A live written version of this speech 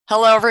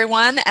Hello,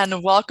 everyone,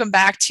 and welcome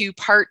back to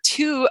part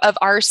two of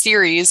our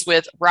series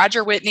with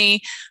Roger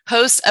Whitney,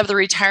 host of the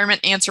Retirement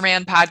Answer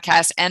Man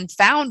podcast and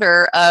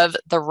founder of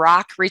the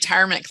Rock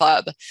Retirement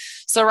Club.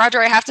 So,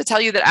 Roger, I have to tell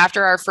you that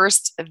after our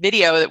first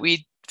video that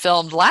we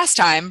filmed last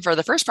time for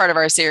the first part of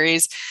our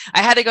series,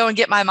 I had to go and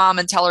get my mom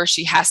and tell her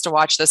she has to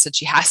watch this and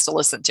she has to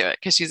listen to it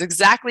because she's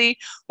exactly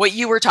what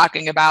you were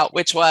talking about,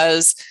 which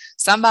was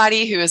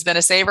somebody who has been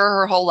a saver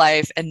her whole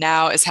life and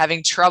now is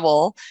having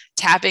trouble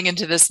tapping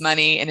into this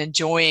money and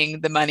enjoying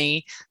the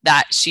money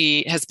that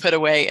she has put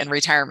away in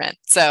retirement.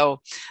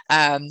 So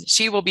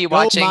she will be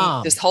watching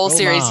this whole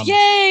series. Mom.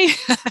 Yay!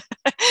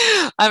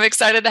 I'm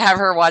excited to have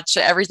her watch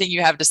everything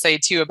you have to say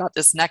too about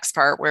this next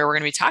part where we're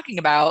going to be talking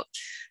about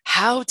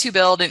how to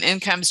build an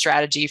income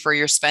strategy for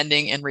your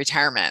spending in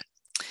retirement.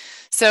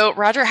 So,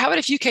 Roger, how about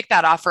if you kick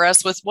that off for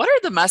us with what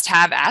are the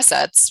must-have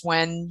assets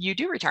when you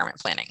do retirement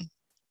planning?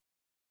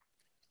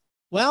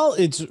 Well,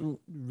 it's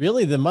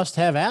really the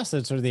must-have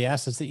assets are the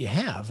assets that you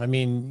have. I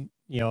mean,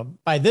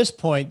 by this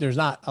point, there's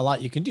not a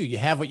lot you can do. You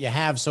have what you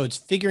have. So it's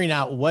figuring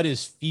out what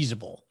is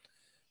feasible,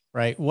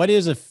 right? What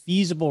is a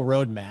feasible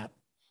roadmap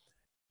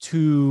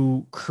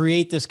to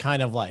create this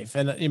kind of life?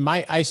 And in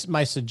my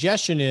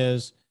suggestion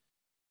is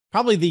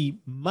probably the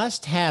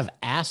must-have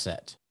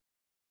asset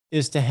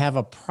is to have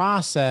a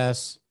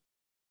process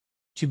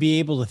to be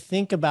able to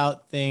think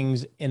about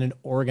things in an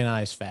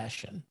organized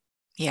fashion.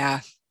 Yeah.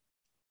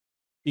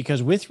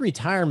 Because with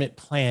retirement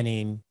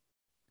planning,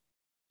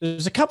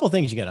 there's a couple of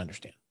things you got to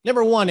understand.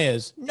 Number one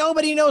is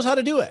nobody knows how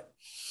to do it.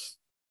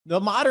 The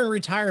modern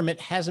retirement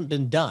hasn't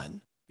been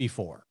done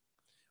before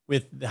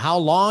with how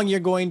long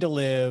you're going to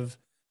live,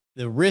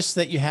 the risks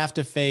that you have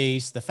to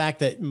face, the fact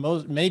that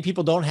many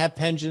people don't have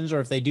pensions, or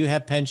if they do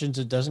have pensions,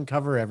 it doesn't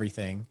cover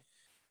everything.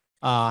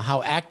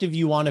 How active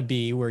you want to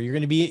be, where you're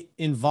going to be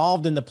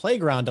involved in the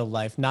playground of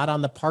life, not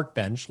on the park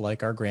bench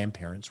like our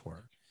grandparents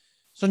were.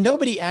 So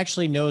nobody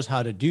actually knows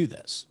how to do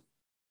this.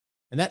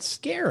 And that's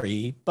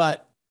scary,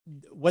 but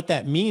what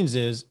that means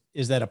is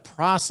that a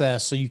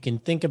process so you can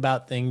think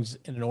about things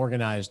in an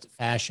organized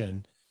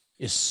fashion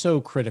is so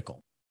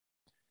critical.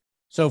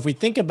 So if we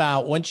think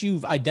about once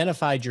you've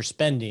identified your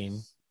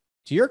spending,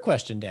 to your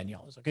question,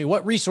 Danielle, is okay,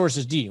 what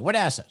resources do you need? What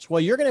assets? Well,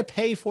 you're going to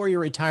pay for your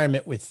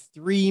retirement with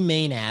three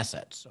main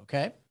assets,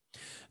 okay?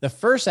 The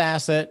first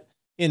asset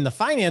in the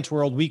finance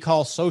world we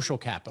call social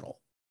capital.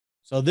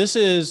 So this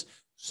is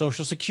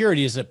Social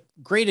Security is a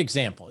great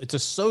example. It's a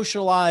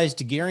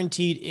socialized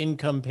guaranteed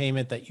income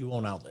payment that you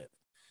won't outlive.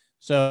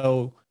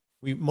 So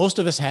most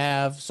of us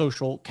have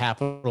social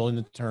capital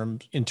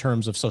in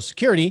terms of Social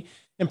Security,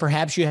 and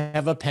perhaps you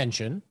have a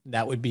pension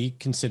that would be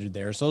considered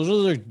there. So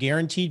those are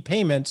guaranteed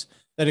payments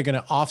that are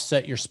going to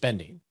offset your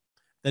spending.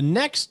 The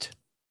next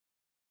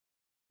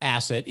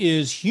asset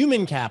is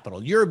human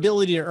capital, your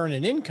ability to earn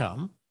an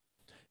income,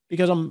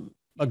 because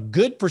a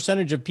good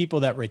percentage of people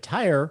that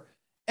retire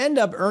end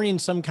up earning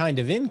some kind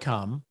of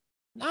income,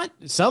 not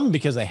some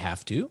because they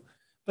have to,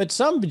 but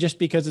some just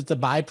because it's a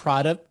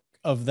byproduct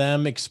of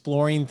them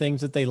exploring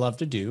things that they love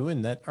to do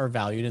and that are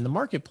valued in the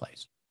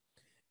marketplace.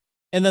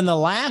 And then the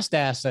last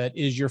asset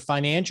is your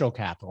financial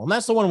capital. And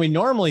that's the one we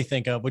normally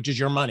think of, which is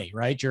your money,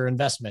 right? Your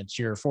investments,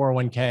 your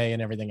 401k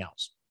and everything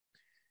else.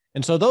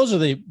 And so those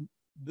are you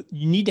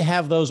need to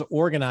have those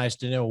organized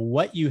to know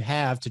what you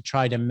have to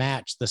try to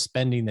match the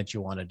spending that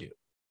you want to do.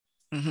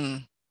 Mm-hmm.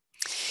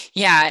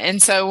 Yeah. And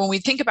so when we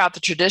think about the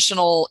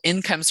traditional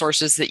income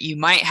sources that you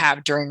might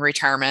have during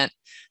retirement,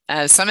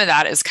 some of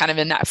that is kind of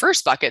in that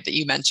first bucket that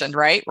you mentioned,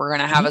 right? We're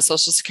going to have a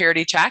Social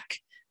Security check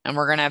and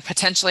we're going to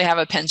potentially have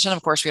a pension.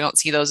 Of course, we don't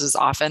see those as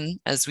often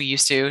as we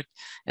used to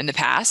in the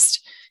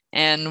past.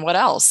 And what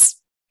else?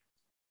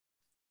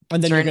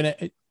 And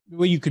then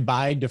you could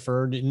buy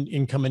deferred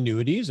income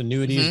annuities.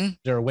 Annuities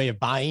are a way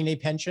of buying a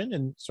pension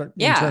in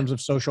terms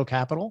of social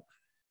capital.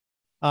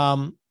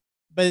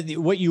 But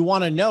what you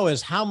want to know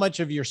is how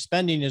much of your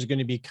spending is going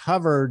to be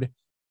covered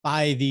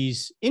by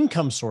these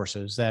income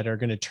sources that are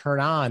going to turn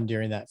on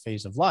during that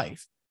phase of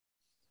life.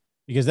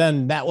 Because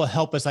then that will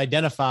help us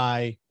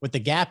identify what the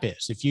gap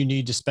is. If you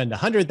need to spend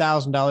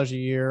 $100,000 a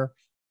year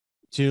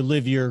to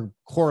live your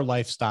core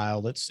lifestyle,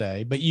 let's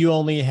say, but you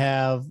only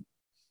have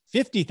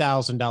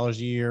 $50,000 a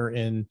year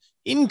in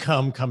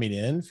income coming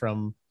in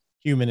from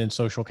human and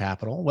social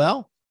capital,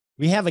 well,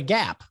 we have a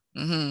gap.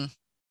 Mm-hmm.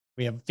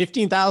 We have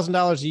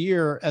 $15,000 a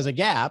year as a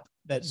gap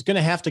that's going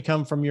to have to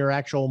come from your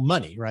actual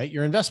money, right?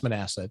 Your investment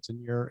assets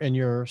and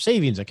your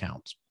savings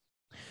accounts.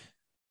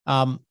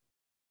 And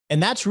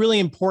that's really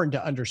important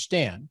to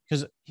understand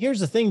because here's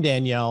the thing,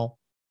 Danielle,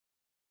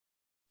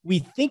 we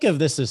think of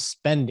this as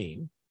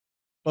spending,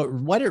 but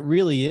what it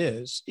really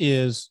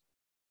is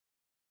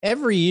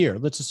every year,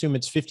 let's assume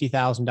it's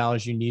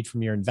 $50,000 you need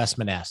from your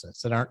investment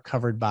assets that aren't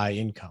covered by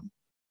income.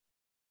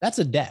 That's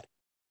a debt.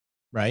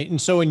 Right.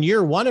 And so in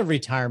year one of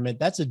retirement,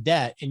 that's a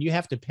debt and you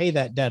have to pay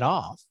that debt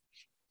off.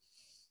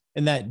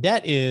 And that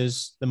debt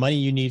is the money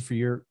you need for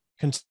your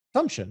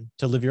consumption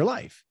to live your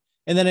life.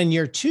 And then in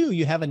year two,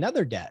 you have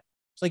another debt.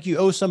 It's like you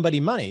owe somebody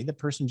money. The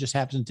person just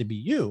happens to be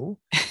you.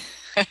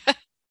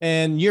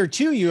 And year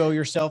two, you owe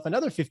yourself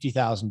another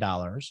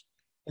 $50,000.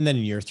 And then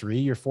in year three,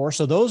 year four.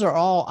 So those are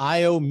all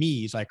I owe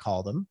me's, I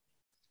call them.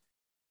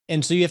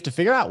 And so you have to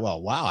figure out,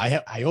 well, wow,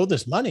 I owe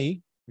this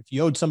money. If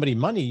you owed somebody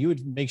money, you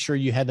would make sure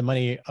you had the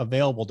money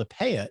available to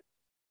pay it.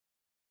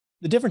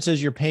 The difference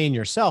is you're paying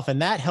yourself.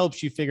 And that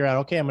helps you figure out,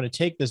 okay, I'm going to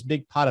take this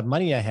big pot of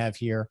money I have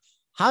here.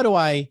 How do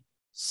I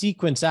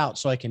sequence out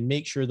so I can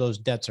make sure those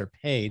debts are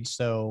paid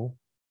so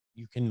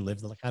you can live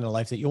the kind of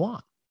life that you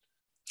want?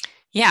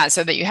 Yeah,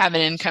 so that you have an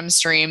income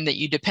stream that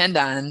you depend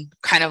on,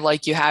 kind of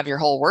like you have your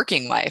whole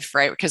working life,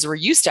 right? Because we're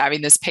used to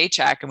having this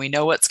paycheck and we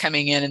know what's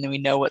coming in and then we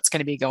know what's going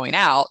to be going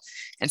out.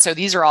 And so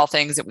these are all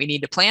things that we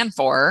need to plan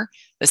for.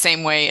 The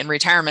same way in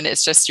retirement,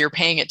 it's just you're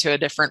paying it to a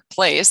different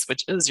place,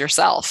 which is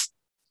yourself.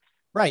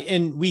 Right.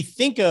 And we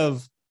think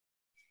of,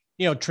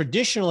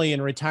 traditionally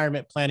in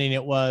retirement planning,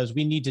 it was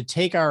we need to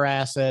take our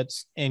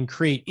assets and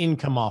create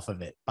income off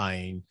of it,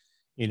 buying,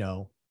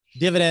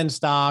 dividend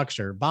stocks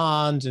or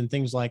bonds and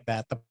things like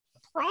that. The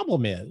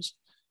problem is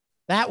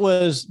that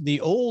was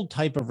the old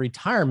type of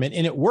retirement,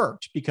 and it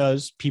worked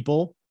because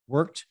people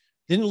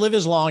didn't live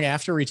as long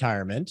after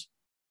retirement.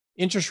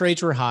 Interest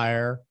rates were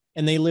higher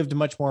and they lived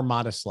much more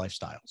modest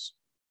lifestyles.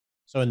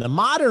 So in the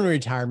modern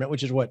retirement,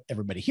 which is what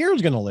everybody here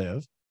is going to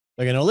live,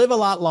 they're going to live a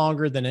lot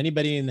longer than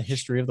anybody in the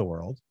history of the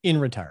world in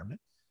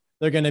retirement.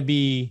 They're going to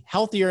be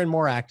healthier and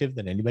more active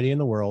than anybody in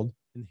the world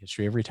in the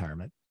history of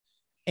retirement.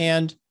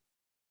 And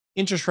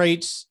interest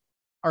rates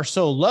are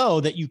so low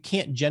that you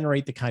can't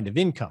generate the kind of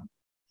income.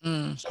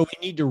 So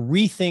we need to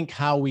rethink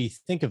how we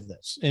think of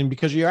this. And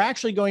because you're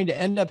actually going to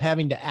end up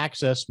having to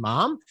access,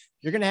 Mom,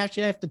 you're going to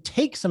actually have to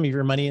take some of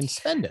your money and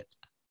spend it.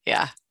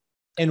 Yeah.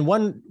 And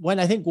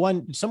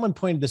someone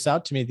pointed this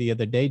out to me the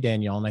other day,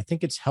 Danielle, and I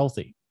think it's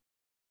healthy.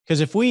 Because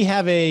if we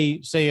have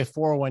say a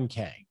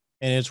 401k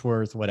and it's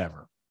worth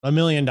whatever, $1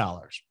 million,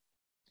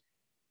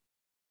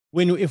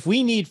 if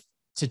we need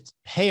to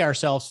pay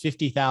ourselves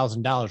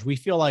 $50,000, we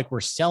feel like we're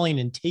selling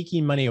and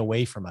taking money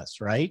away from us,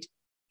 right?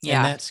 Yeah.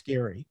 And that's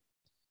scary.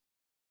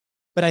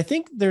 But I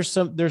think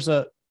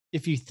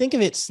if you think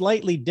of it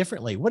slightly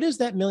differently, what is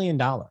that $1 million?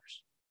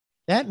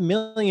 That $1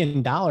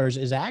 million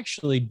is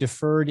actually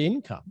deferred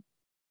income.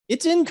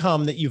 It's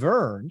income that you've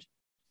earned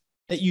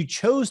that you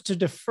chose to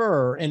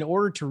defer in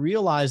order to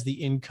realize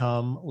the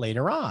income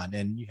later on.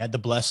 And you had the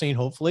blessing,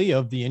 hopefully,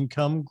 of the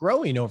income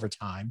growing over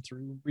time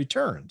through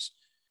returns.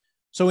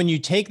 So when you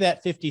take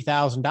that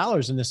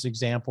 $50,000 in this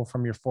example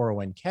from your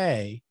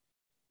 401k,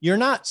 you're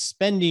not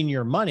spending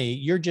your money.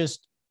 You're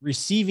just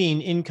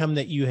receiving income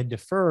that you had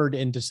deferred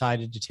and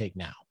decided to take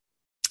now.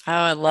 Oh,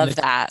 I love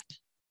that.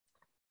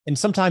 And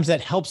sometimes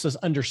that helps us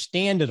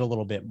understand it a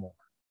little bit more,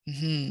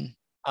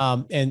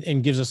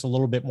 and gives us a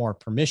little bit more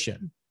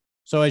permission.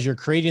 So as you're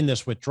creating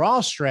this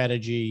withdrawal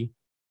strategy,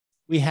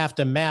 we have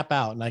to map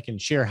out, and I can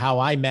share how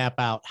I map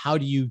out, how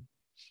do you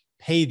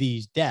pay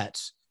these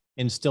debts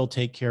and still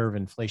take care of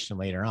inflation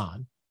later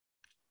on.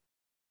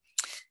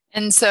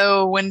 And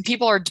so when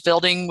people are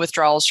building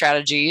withdrawal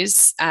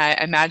strategies, I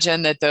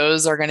imagine that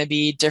those are going to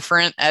be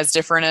different as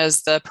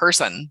the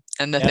person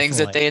and the things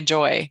that they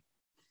enjoy.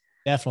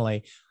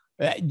 Definitely.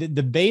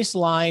 The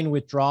baseline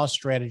withdrawal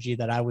strategy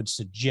that I would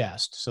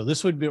suggest, so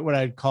this would be what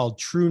I'd call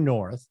true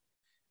north,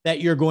 that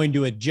you're going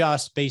to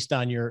adjust based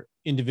on your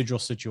individual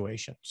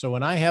situation. So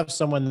when I have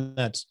someone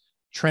that's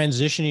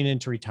transitioning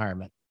into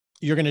retirement,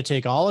 you're going to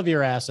take all of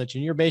your assets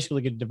and you're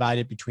basically going to divide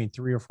it between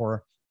 3 or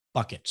 4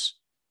 buckets.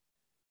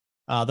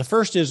 The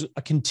first is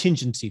a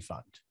contingency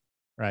fund,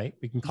 right?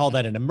 We can call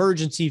that an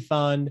emergency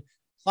fund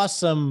plus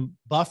some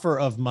buffer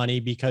of money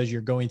because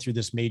you're going through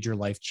this major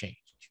life change.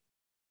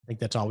 I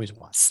think that's always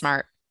one.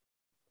 Smart.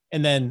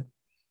 And then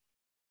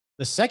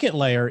the second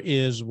layer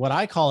is what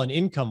I call an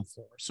income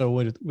floor. So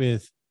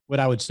with what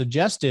I would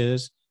suggest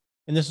is,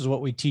 and this is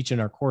what we teach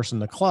in our course in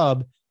the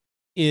club,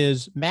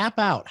 is map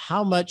out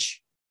how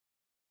much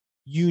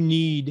you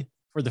need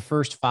for the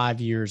first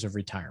 5 years of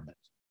retirement.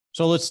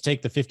 So let's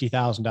take the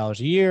 $50,000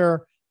 a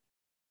year,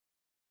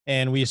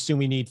 and we assume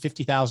we need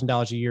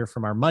 $50,000 a year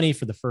from our money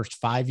for the first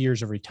 5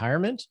 years of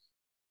retirement.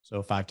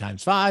 So 5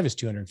 times 5 is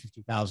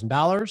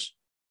 $250,000.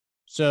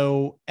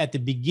 So at the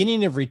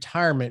beginning of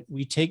retirement,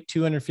 we take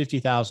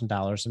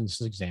 $250,000 in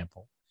this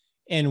example,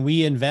 and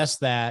we invest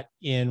that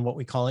in what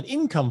we call an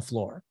income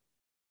floor.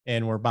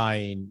 And we're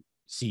buying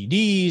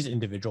CDs,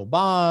 individual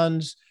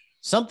bonds,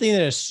 something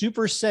that is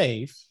super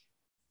safe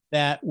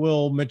that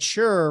will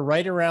mature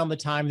right around the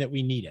time that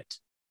we need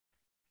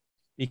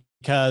it.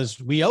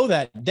 Because we owe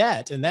that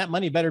debt, and that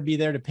money better be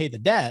there to pay the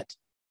debt.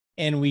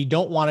 And we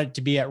don't want it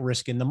to be at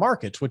risk in the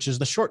markets, which is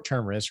the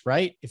short-term risk,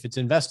 right? If it's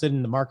invested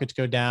and the markets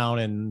go down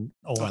and,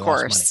 I lost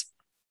money.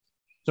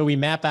 So we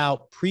map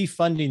out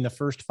pre-funding the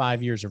first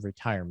 5 years of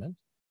retirement.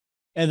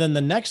 And then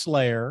the next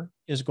layer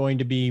is going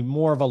to be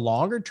more of a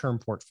longer-term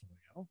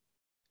portfolio.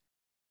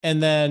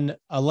 And then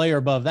a layer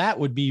above that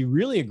would be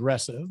really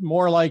aggressive,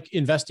 more like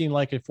investing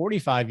like a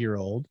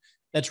 45-year-old.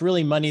 That's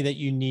really money that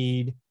you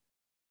need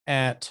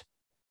at,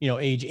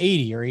 age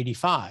 80 or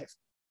 85.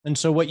 And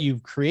so what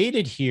you've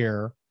created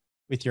here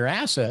with your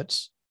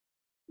assets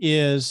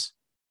is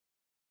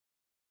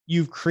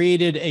you've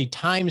created a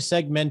time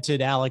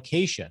segmented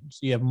allocation.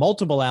 So you have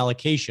multiple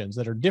allocations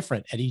that are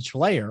different at each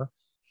layer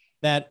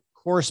that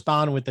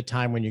correspond with the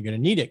time when you're going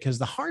to need it. Because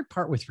the hard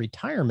part with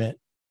retirement,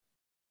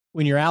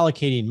 when you're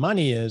allocating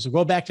money, is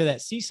go back to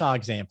that seesaw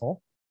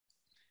example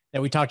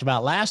that we talked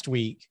about last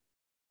week.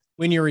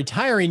 When you're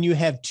retiring, you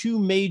have two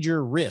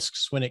major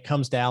risks when it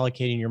comes to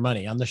allocating your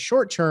money. On the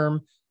short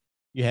term,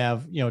 you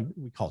have,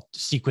 we call it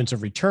sequence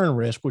of return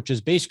risk, which is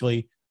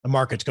basically the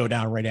markets go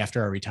down right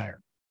after I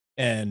retire.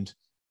 And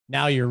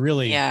now you're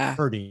really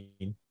hurting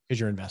because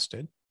you're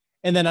invested.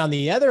 And then on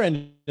the other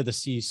end of the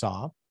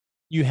seesaw,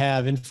 you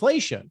have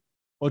inflation,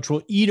 which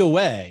will eat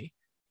away.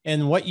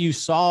 And what you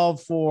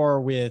solve for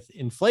with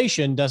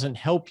inflation doesn't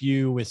help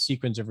you with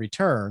sequence of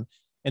return.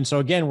 And so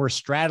again, we're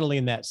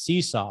straddling that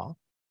seesaw.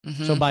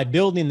 Mm-hmm. So by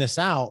building this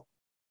out,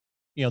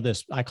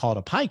 this, I call it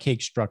a pie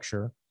cake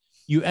structure,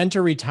 you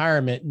enter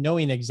retirement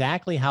knowing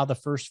exactly how the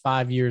first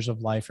 5 years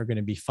of life are going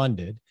to be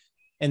funded.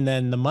 And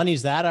then the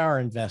monies that are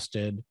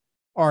invested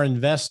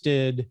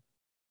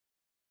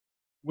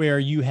where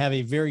you have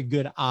a very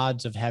good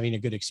odds of having a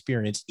good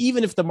experience,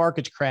 even if the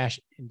markets crash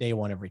in day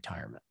one of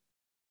retirement.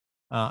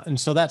 And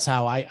so that's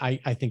how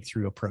I think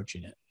through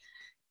approaching it.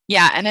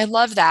 Yeah. And I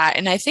love that.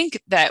 And I think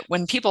that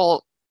when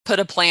people put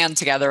a plan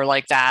together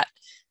like that,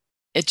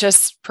 it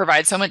just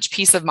provides so much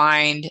peace of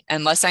mind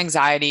and less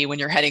anxiety when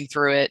you're heading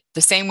through it.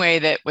 The same way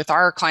that with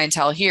our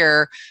clientele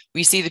here,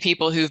 we see the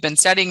people who've been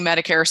studying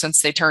Medicare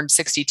since they turned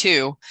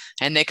 62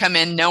 and they come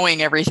in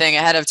knowing everything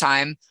ahead of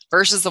time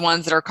versus the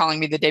ones that are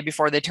calling me the day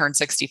before they turn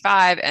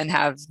 65 and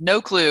have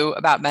no clue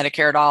about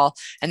Medicare at all.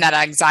 And that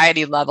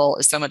anxiety level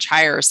is so much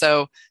higher.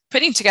 So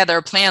putting together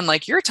a plan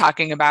like you're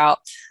talking about,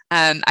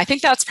 I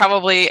think that's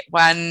probably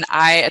when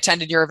I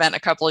attended your event a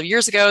couple of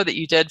years ago that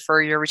you did for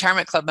your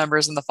retirement club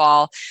members in the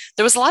fall.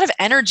 There was a lot of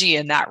energy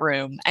in that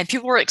room and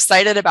people were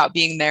excited about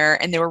being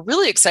there. And they were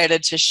really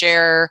excited to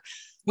share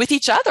with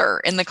each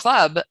other in the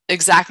club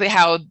exactly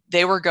how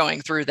they were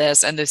going through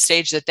this and the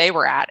stage that they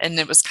were at. And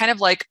it was kind of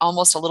like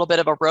almost a little bit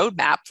of a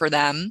roadmap for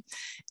them.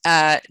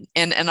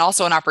 And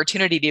also an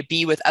opportunity to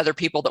be with other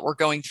people that were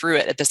going through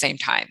it at the same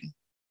time.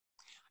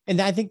 And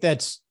I think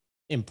that's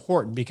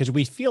important because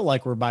we feel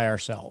like we're by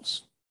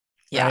ourselves,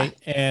 right?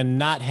 And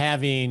not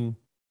having,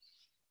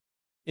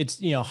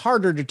 it's,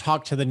 harder to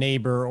talk to the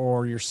neighbor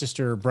or your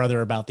sister or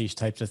brother about these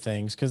types of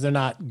things because they're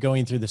not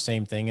going through the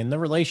same thing and the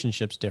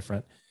relationship's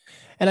different.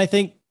 And I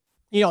think,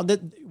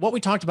 what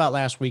we talked about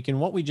last week and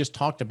what we just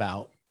talked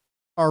about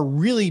are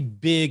really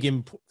big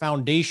and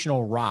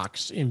foundational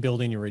rocks in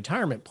building your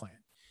retirement plan.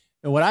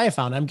 And what I have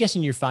found, I'm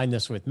guessing you find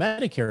this with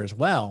Medicare as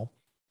well.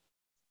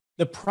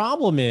 The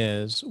problem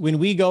is when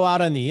we go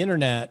out on the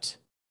internet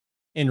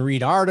and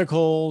read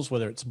articles,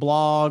 whether it's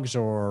blogs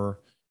or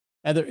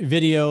other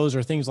videos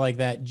or things like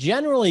that,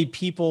 generally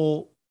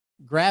people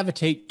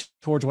gravitate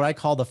towards what I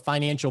call the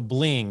financial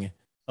bling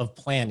of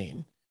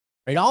planning,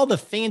 right? All the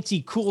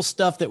fancy, cool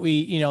stuff that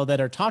we,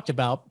 that are talked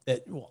about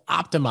that will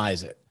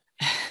optimize it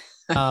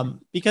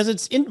because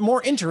it's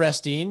more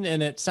interesting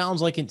and it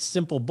sounds like it's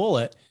simple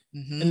bullet.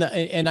 Mm-hmm.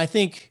 And I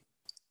think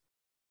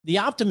the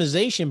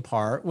optimization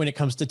part when it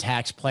comes to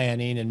tax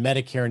planning and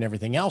Medicare and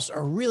everything else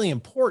are really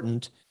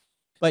important,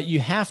 but you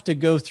have to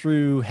go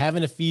through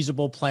having a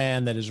feasible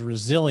plan that is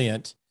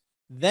resilient.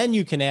 Then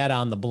you can add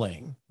on the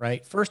bling,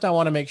 right? First, I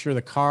want to make sure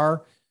the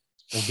car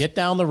will get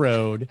down the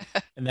road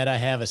and that I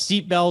have a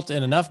seatbelt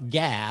and enough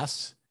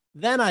gas.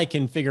 Then I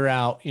can figure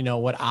out,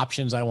 what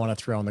options I want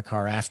to throw in the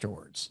car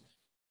afterwards.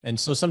 And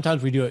so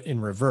sometimes we do it in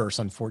reverse,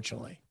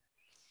 unfortunately.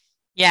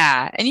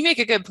 Yeah. And you make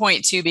a good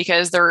point too,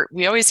 because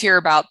we always hear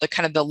about the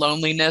kind of the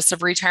loneliness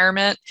of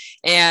retirement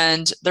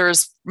and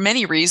there's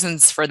many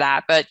reasons for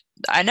that, but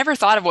I never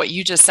thought of what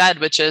you just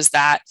said, which is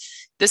that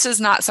this is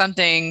not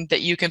something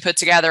that you can put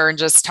together and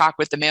just talk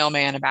with the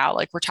mailman about.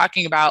 Like we're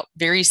talking about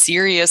very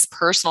serious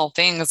personal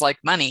things like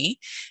money.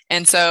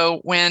 And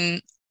so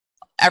when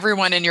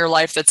everyone in your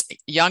life that's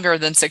younger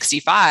than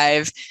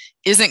 65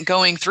 isn't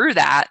going through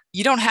that,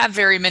 you don't have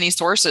very many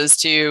sources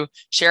to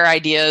share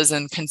ideas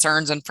and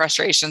concerns and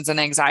frustrations and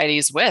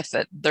anxieties with.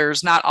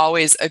 There's not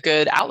always a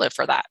good outlet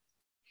for that.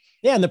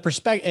 Yeah. And the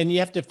perspective, and you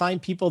have to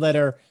find people that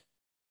are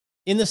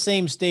in the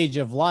same stage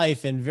of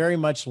life and very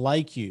much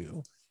like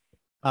you.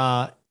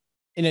 And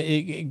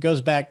it goes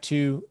back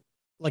to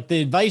like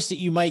the advice that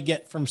you might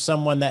get from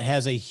someone that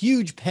has a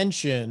huge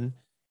pension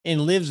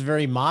and lives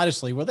very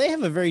modestly. Well, they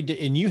have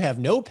and you have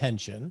no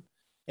pension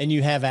and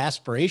you have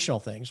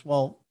aspirational things.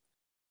 Well,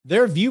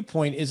 their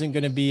viewpoint isn't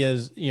going to be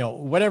as,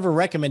 whatever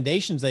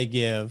recommendations they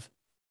give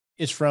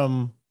is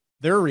from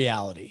their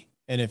reality.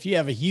 And if you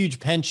have a huge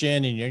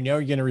pension and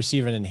you're going to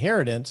receive an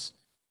inheritance,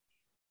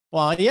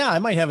 well, yeah, I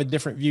might have a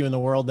different view in the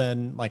world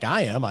than like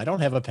I am. I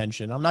don't have a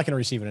pension. I'm not going to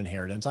receive an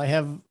inheritance. I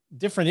have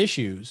different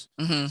issues.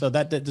 Mm-hmm. So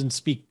that doesn't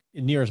speak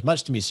near as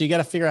much to me. So you got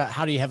to figure out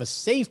how do you have a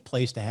safe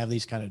place to have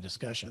these kind of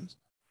discussions.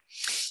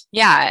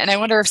 Yeah. And I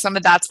wonder if some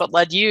of that's what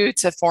led you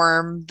to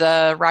form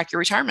the Rocky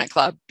Retirement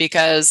Club,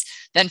 because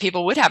then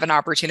people would have an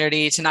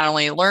opportunity to not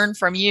only learn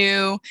from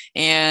you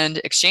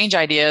and exchange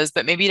ideas,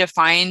 but maybe to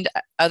find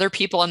other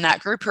people in that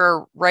group who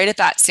are right at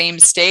that same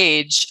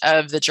stage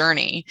of the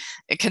journey.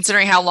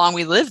 Considering how long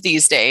we live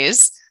these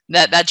days,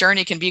 that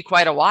journey can be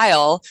quite a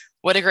while.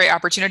 What a great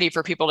opportunity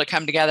for people to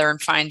come together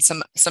and find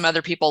some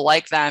other people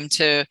like them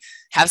to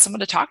have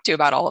someone to talk to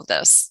about all of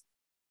this.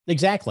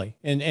 Exactly.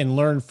 And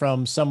learn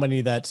from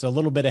somebody that's a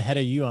little bit ahead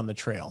of you on the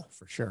trail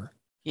for sure.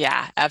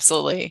 Yeah,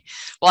 absolutely.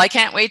 Well, I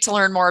can't wait to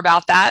learn more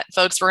about that.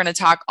 Folks, we're going to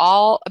talk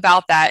all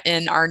about that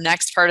in our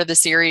next part of the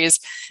series.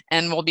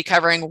 And we'll be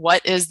covering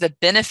what is the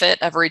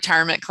benefit of a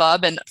retirement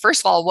club. And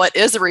first of all, what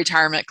is a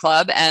retirement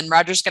club? And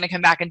Roger's going to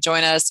come back and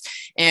join us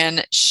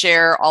and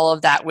share all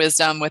of that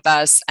wisdom with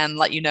us and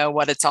let you know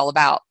what it's all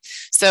about.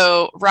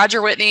 So,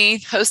 Roger Whitney,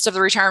 host of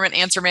the Retirement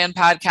Answer Man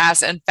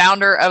podcast and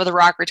founder of the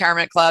Rock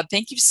Retirement Club,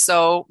 thank you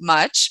so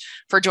much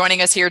for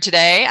joining us here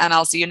today. And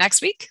I'll see you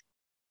next week.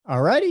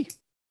 All righty.